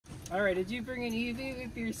All right, did you bring an EV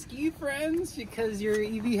with your ski friends because your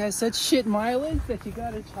EV has such shit mileage that you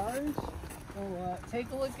got to charge? Well, take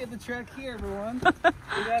a look at the truck here, everyone.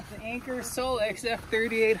 We got the Anker Solix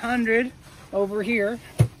F3800 over here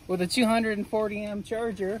with a 240 amp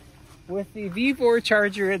charger with the V4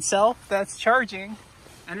 charger itself that's charging.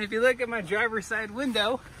 And if you look at my driver's side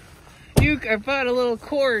window, I bought a little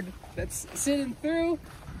cord that's sitting through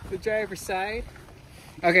the driver's side.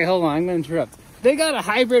 Okay, hold on, I'm gonna interrupt. They got a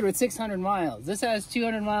hybrid with 600 miles. This has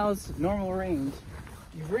 200 miles normal range.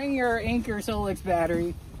 You bring your Anker Solix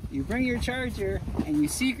battery, you bring your charger, and you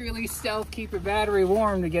secretly stealth keep your battery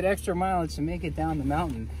warm to get extra mileage to make it down the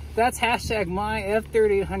mountain. That's hashtag my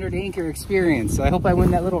F3800 Anker experience. So I hope I win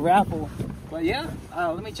that little raffle. But yeah,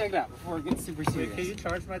 let me check it out before it gets super serious. Wait, can you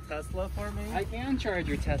charge my Tesla for me? I can charge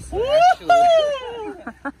your Tesla,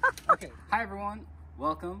 actually. Okay, hi everyone.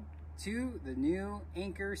 Welcome to the new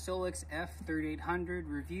Anker Solix F3800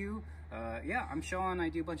 review. Yeah, I'm Sean. I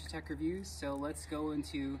do a bunch of tech reviews, so let's go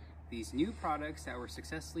into these new products that were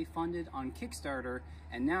successfully funded on Kickstarter,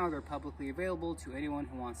 and now they're publicly available to anyone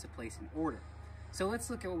who wants to place an order. So let's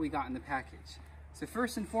look at what we got in the package. So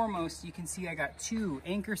first and foremost, you can see I got two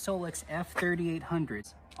Anker Solix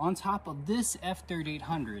F3800s. On top of this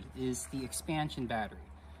F3800 is the expansion battery.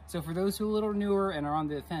 So for those who are a little newer and are on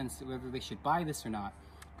the fence whether they should buy this or not,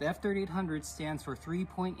 the F3800 stands for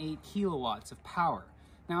 3.8 kilowatts of power.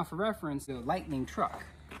 Now for reference, the Lightning truck,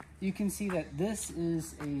 you can see that this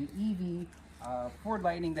is a EV Ford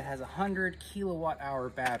Lightning that has a 100 kilowatt hour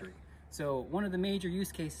battery. So one of the major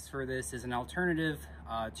use cases for this is an alternative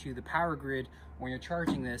to the power grid when you're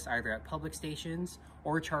charging this either at public stations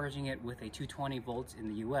or charging it with a 220 volts in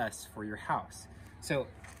the US for your house. So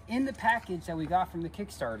in the package that we got from the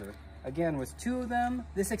Kickstarter, again, was two of them,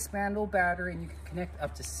 this expandable battery, and you can connect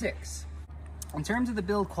up to 6. In terms of the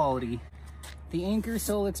build quality, the Anker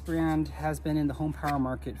Solix brand has been in the home power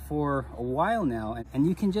market for a while now, and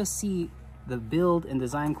you can just see the build and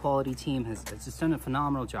design quality team has just done a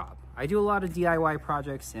phenomenal job. I do a lot of DIY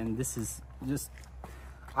projects, and this is just,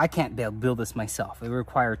 I can't build this myself. It would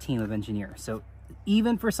require a team of engineers. So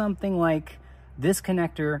even for something like this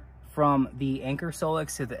connector from the Anker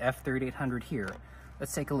Solix to the F3800 here,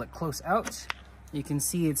 let's take a look close out. You can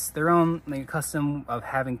see it's their own custom of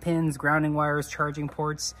having pins, grounding wires, charging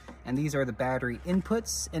ports, and these are the battery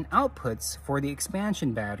inputs and outputs for the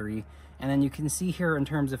expansion battery. And then you can see here in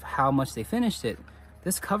terms of how much they finished it,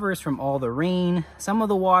 this covers from all the rain, some of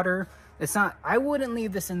the water. It's not, I wouldn't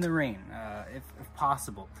leave this in the rain if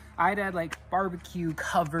possible. I'd add like barbecue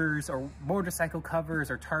covers or motorcycle covers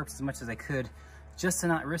or tarps as much as I could just to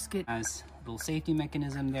not risk it. As a little safety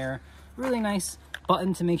mechanism there. Really nice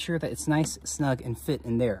button to make sure that it's nice, snug, and fit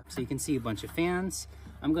in there. So you can see a bunch of fans.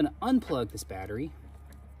 I'm gonna unplug this battery.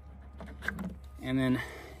 And then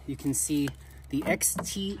you can see the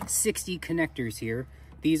XT60 connectors here.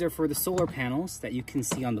 These are for the solar panels that you can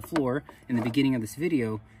see on the floor in the beginning of this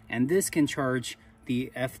video. And this can charge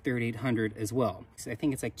the F3800 as well. So I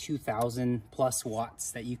think it's like 2,000 plus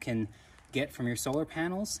watts that you can get from your solar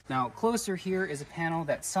panels. Now closer here is a panel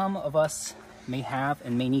that some of us may have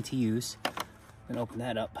and may need to use. I'm gonna open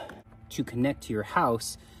that up to connect to your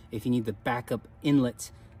house if you need the backup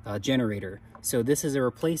inlet generator. So this is a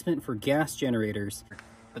replacement for gas generators,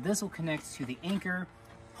 but this will connect to the Anker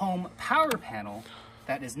home power panel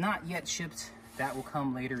that is not yet shipped. That will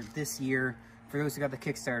come later this year. For those who got the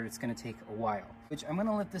Kickstarter, it's gonna take a while. Which I'm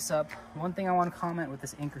gonna lift this up. One thing I wanna comment with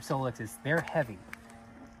this Anker Solix is they're heavy.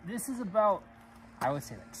 This is about, I would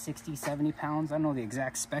say like 60, 70 pounds. I don't know the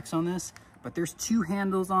exact specs on this, but there's 2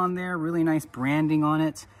 handles on there, really nice branding on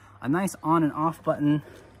it, a nice on and off button,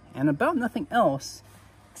 and about nothing else,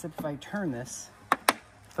 except if I turn this,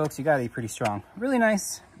 folks, you gotta be pretty strong. Really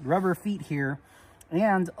nice rubber feet here,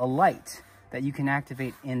 and a light that you can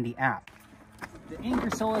activate in the app. The Anker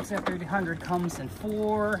Solix F3800 comes in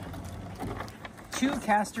 2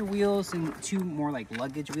 caster wheels and 2 more like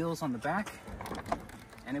luggage wheels on the back.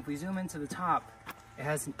 And if we zoom into the top, it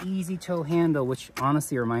has an easy tow handle, which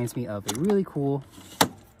honestly reminds me of a really cool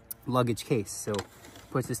luggage case. So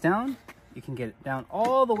push this down, you can get it down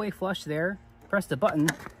all the way flush there, press the button,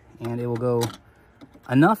 and it will go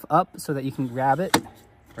enough up so that you can grab it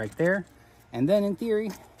right there. And then in theory,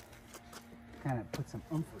 kind of put some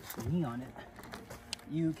oomph or knee on it,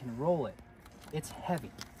 you can roll it. It's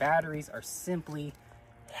heavy. Batteries are simply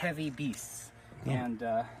heavy beasts. And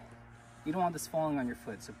you don't want this falling on your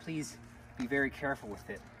foot, so please be very careful with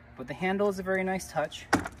it. But the handle is a very nice touch.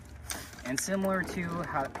 And similar to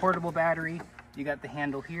how portable battery, you got the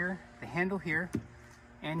handle here,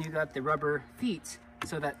 and you got the rubber feet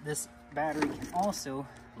so that this battery can also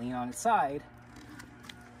lean on its side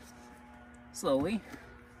slowly,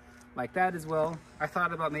 like that as well. I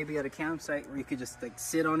thought about maybe at a campsite where you could just like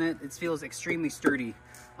sit on it. It feels extremely sturdy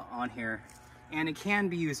on here, and it can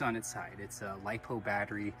be used on its side. It's a LiPo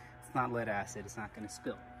battery. It's not lead acid. It's not going to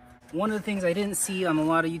spill. One of the things I didn't see on a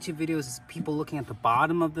lot of YouTube videos is people looking at the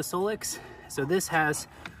bottom of the Solix. So this has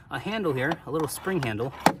a handle here, a little spring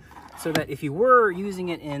handle, so that if you were using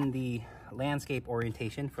it in the landscape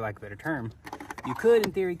orientation, for lack of a better term, you could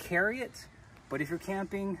in theory carry it. But if you're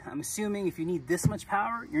camping, I'm assuming if you need this much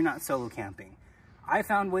power, you're not solo camping. I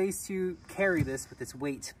found ways to carry this with its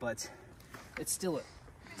weight, but it's still a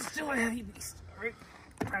heavy beast. All right,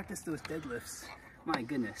 practice those deadlifts. My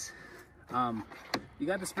goodness. You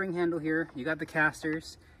got the spring handle here, you got the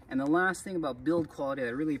casters, and the last thing about build quality that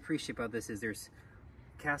I really appreciate about this is there's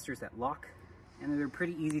casters that lock, and they're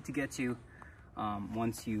pretty easy to get to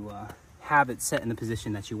once you have it set in the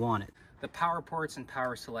position that you want it. The power ports and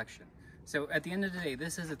power selection. So at the end of the day,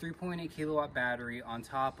 this is a 3.8 kilowatt battery on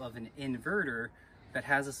top of an inverter that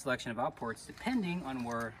has a selection of outports depending on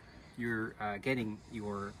where you're getting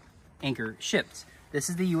your Anker shipped. This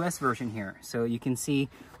is the US version here. So you can see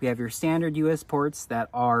we have your standard US ports that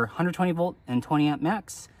are 120 volt and 20 amp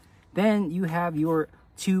max. Then you have your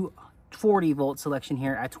 240 volt selection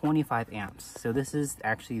here at 25 amps. So this is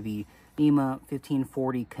actually the NEMA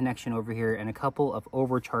 1540 connection over here and a couple of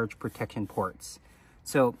overcharge protection ports.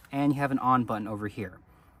 So, and you have an on button over here.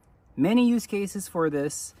 Many use cases for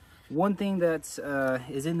this. One thing that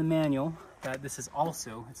is in the manual that this is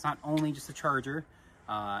also, it's not only just a charger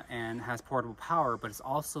and has portable power, but it's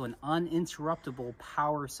also an uninterruptible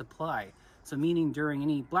power supply. So meaning during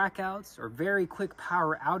any blackouts or very quick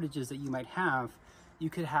power outages that you might have, you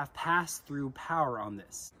could have pass-through power on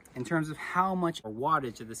this. In terms of how much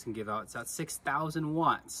wattage that this can give out, it's about 6,000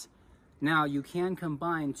 watts. Now you can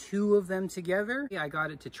combine two of them together. I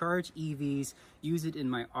got it to charge EVs, use it in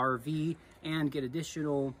my RV, and get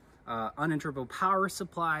additional uninterruptible power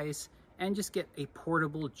supplies, and just get a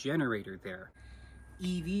portable generator there.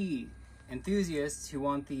 EV enthusiasts who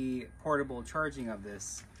want the portable charging of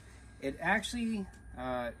this, it actually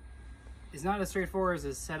is not as straightforward as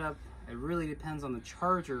a setup. It really depends on the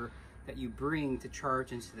charger that you bring to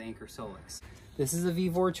charge into the Anker Solix. This is a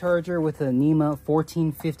V4 charger with a NEMA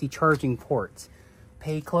 1450 charging port.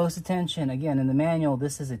 Pay close attention. Again, in the manual,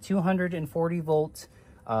 this is a 240 volt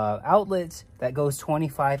outlet that goes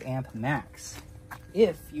 25 amp max.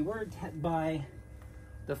 If you were to buy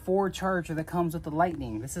the Ford charger that comes with the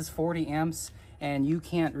Lightning, this is 40 amps, and you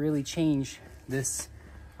can't really change this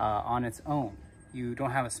on its own. You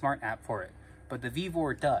don't have a smart app for it, but the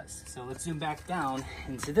V4 does. So let's zoom back down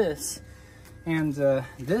into this. And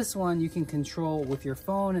this one you can control with your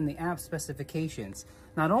phone and the app specifications.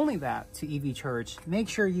 Not only that, to EV charge, make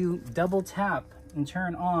sure you double tap and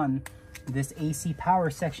turn on this AC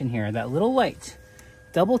power section here, that little light.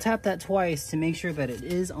 Double tap that twice to make sure that it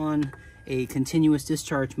is on a continuous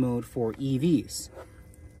discharge mode for EVs.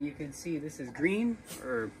 You can see this is green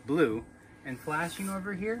or blue and flashing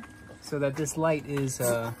over here so that this light is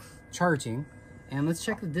charging. And let's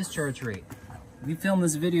check the discharge rate. We filmed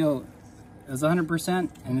this video as 100%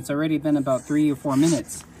 and it's already been about 3 or 4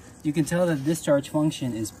 minutes. You can tell that the discharge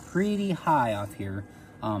function is pretty high off here.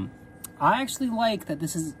 I actually like that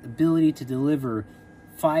this is ability to deliver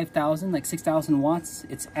 5,000, like 6,000 watts.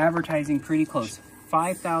 It's advertising pretty close.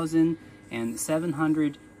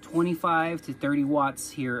 5,725 to 30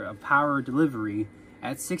 watts here of power delivery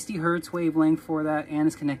at 60 hertz wavelength for that, and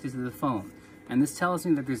it's connected to the phone. And this tells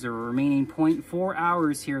me that there's a remaining 0.4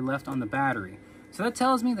 hours here left on the battery. So that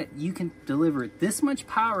tells me that you can deliver this much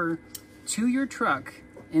power to your truck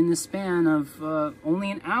in the span of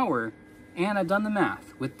only an hour. And I've done the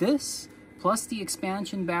math. With this, plus the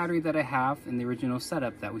expansion battery that I have in the original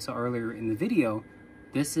setup that we saw earlier in the video,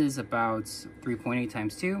 this is about 3.8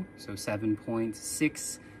 times 2, so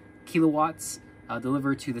 7.6 kilowatts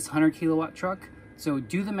delivered to this 100 kilowatt truck. So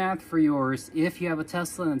do the math for yours. If you have a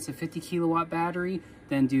Tesla and it's a 50 kilowatt battery,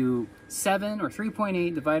 then do 7 or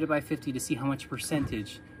 3.8 divided by 50 to see how much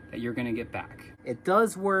percentage that you're gonna get back. It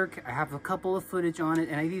does work. I have a couple of footage on it,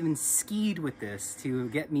 and I've even skied with this to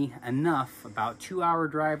get me enough, about 2-hour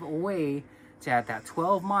drive away, to add that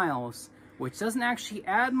 12 miles, which doesn't actually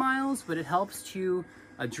add miles, but it helps to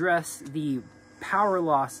address the power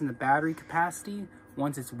loss in the battery capacity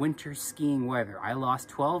once it's winter skiing weather. I lost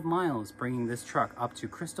 12 miles bringing this truck up to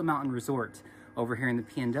Crystal Mountain Resort over here in the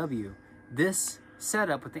PNW. This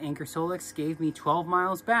setup with the Anker Solix gave me 12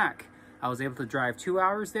 miles back. I was able to drive 2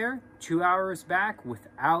 hours there, 2 hours back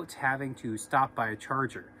without having to stop by a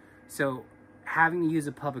charger. So having to use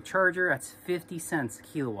a public charger, that's 50 cents a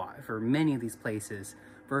kilowatt for many of these places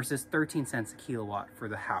versus 13 cents a kilowatt for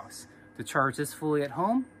the house. To charge this fully at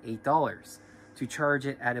home, $8. To charge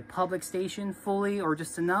it at a public station fully or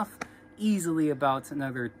just enough, easily about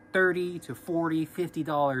another $30 to $40,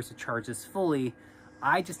 $50 to charge this fully.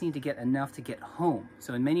 I just need to get enough to get home.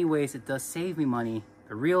 So in many ways, it does save me money.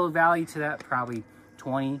 The real value to that, probably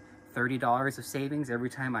 $20, $30 of savings every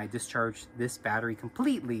time I discharge this battery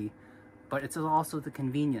completely. But it's also the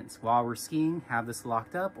convenience. While we're skiing, have this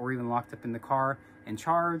locked up or even locked up in the car and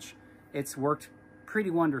charge. It's worked pretty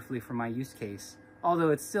wonderfully for my use case.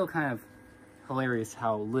 Although it's still kind of hilarious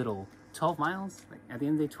how little, 12 miles? Like at the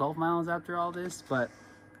end of the day, 12 miles after all this, but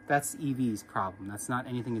that's EV's problem. That's not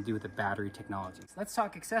anything to do with the battery technology. Let's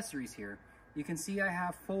talk accessories here. You can see I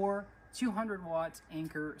have 4 200-watt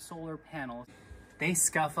Anker solar panels. They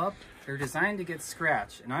scuff up. They're designed to get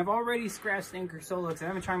scratched. And I've already scratched Anker Solix, and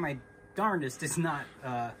I'm trying my darndest to not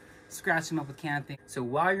scratch them up with camping. So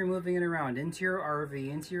while you're moving it around into your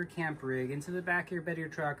RV, into your camp rig, into the back of your bed of your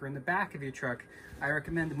truck, or in the back of your truck, I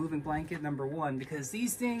recommend the moving blanket #1 because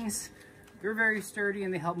these things, they're very sturdy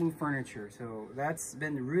and they help move furniture. So that's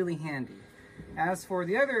been really handy. As for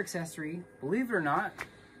the other accessory, believe it or not,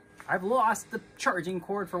 I've lost the charging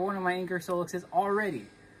cord for one of my Anker Solixes already.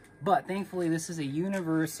 But thankfully, this is a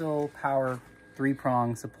universal power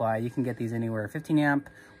 3-prong supply. You can get these anywhere. 15 amp,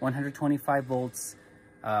 125 volts.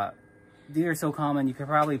 These are so common, you could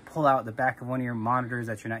probably pull out the back of one of your monitors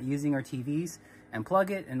that you're not using or TVs and plug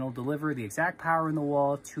it, and it'll deliver the exact power in the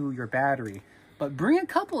wall to your battery. But bring a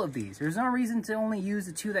couple of these. There's no reason to only use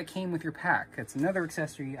the 2 that came with your pack. That's another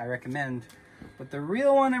accessory I recommend. But the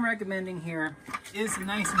real one I'm recommending here is a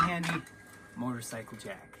nice and handy motorcycle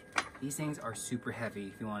jack. These things are super heavy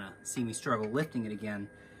if you want to see me struggle lifting it again.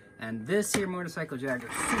 And this here motorcycle jack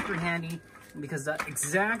is super handy because the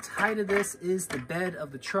exact height of this is the bed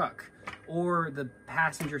of the truck or the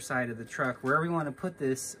passenger side of the truck, wherever you want to put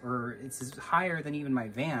this, or it's higher than even my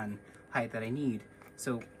van height that I need.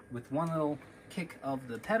 So with one little kick of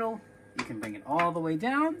the pedal, you can bring it all the way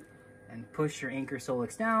down and push your Anker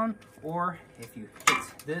Solix down, or if you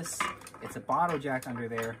hit this, it's a bottle jack under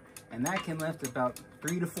there, and that can lift about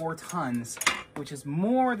 3 to 4 tons, which is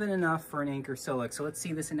more than enough for an Anker Solix. So let's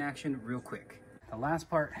see this in action real quick. The last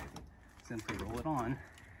part, simply roll it on,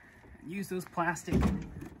 and use those plastic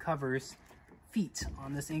covers, feet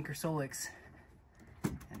on this Anker Solix,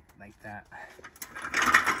 and like that.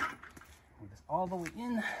 Move this all the way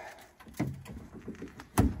in.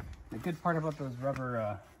 The good part about those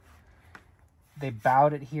rubber, they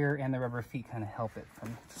bowed it here, and the rubber feet kind of help it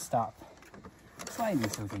from to stop sliding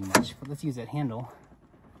so much. But let's use that handle.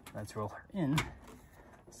 Let's roll her in.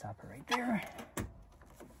 Stop her right there.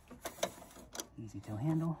 Easy to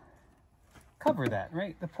handle. Cover that,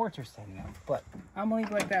 right? The ports are setting up, but I'm gonna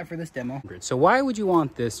leave it like that for this demo. So why would you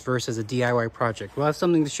want this versus a DIY project? Well, I have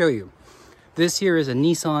something to show you. This here is a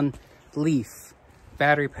Nissan Leaf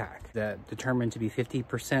battery pack that determined to be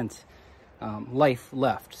 50% life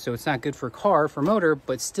left. So it's not good for car, for motor,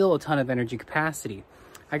 but still a ton of energy capacity.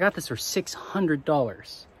 I got this for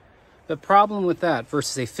 $600. The problem with that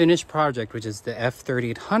versus a finished project, which is the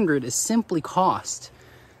F3800, is simply cost.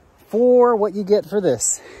 For what you get for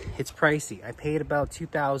this, it's pricey. I paid about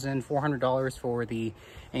 $2,400 for the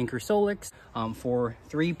Anker Solix for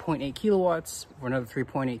 3.8 kilowatts, or another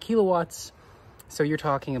 3.8 kilowatts. So you're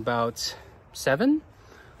talking about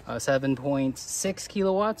 7.6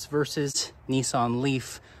 kilowatts versus Nissan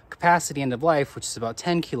Leaf capacity end of life, which is about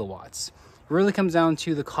 10 kilowatts. It really comes down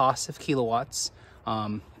to the cost of kilowatts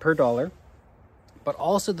per dollar, but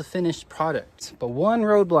also the finished product. But one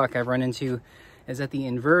roadblock I've run into is that the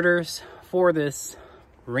inverters for this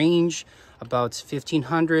range about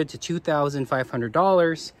 $1,500 to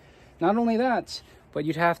 $2,500. Not only that, but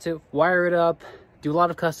you'd have to wire it up, do a lot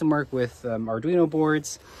of custom work with Arduino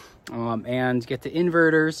boards, and get the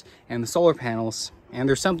inverters and the solar panels. And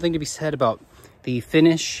there's something to be said about the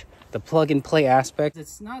finish, the plug and play aspect.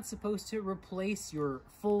 It's not supposed to replace your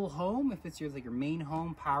full home if it's your main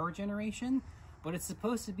home power generation, but it's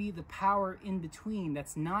supposed to be the power in between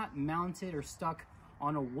that's not mounted or stuck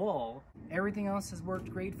on a wall. Everything else has worked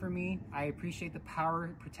great for me. I appreciate the power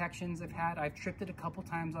protections I've had. I've tripped it a couple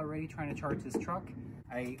times already trying to charge this truck.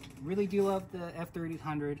 I really do love the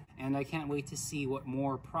F3800, and I can't wait to see what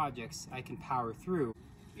more projects I can power through.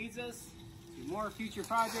 Leads us to more future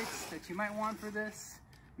projects that you might want for this.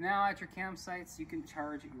 Now at your campsites, you can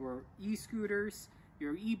charge your e-scooters,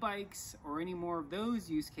 your e-bikes, or any more of those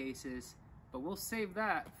use cases, but we'll save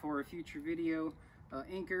that for a future video.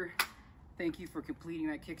 Anker, thank you for completing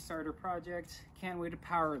that Kickstarter project. Can't wait to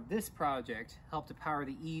power this project, help to power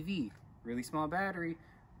the EV. Really small battery,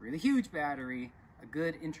 really huge battery, a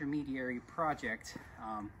good intermediary project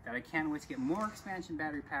that I can't wait to get more expansion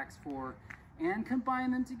battery packs for and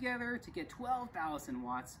combine them together to get 12,000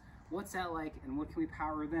 watts. What's that like, and what can we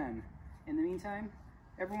power then? In the meantime,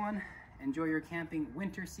 everyone, enjoy your camping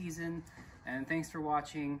winter season, and thanks for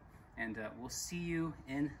watching, and we'll see you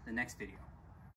in the next video.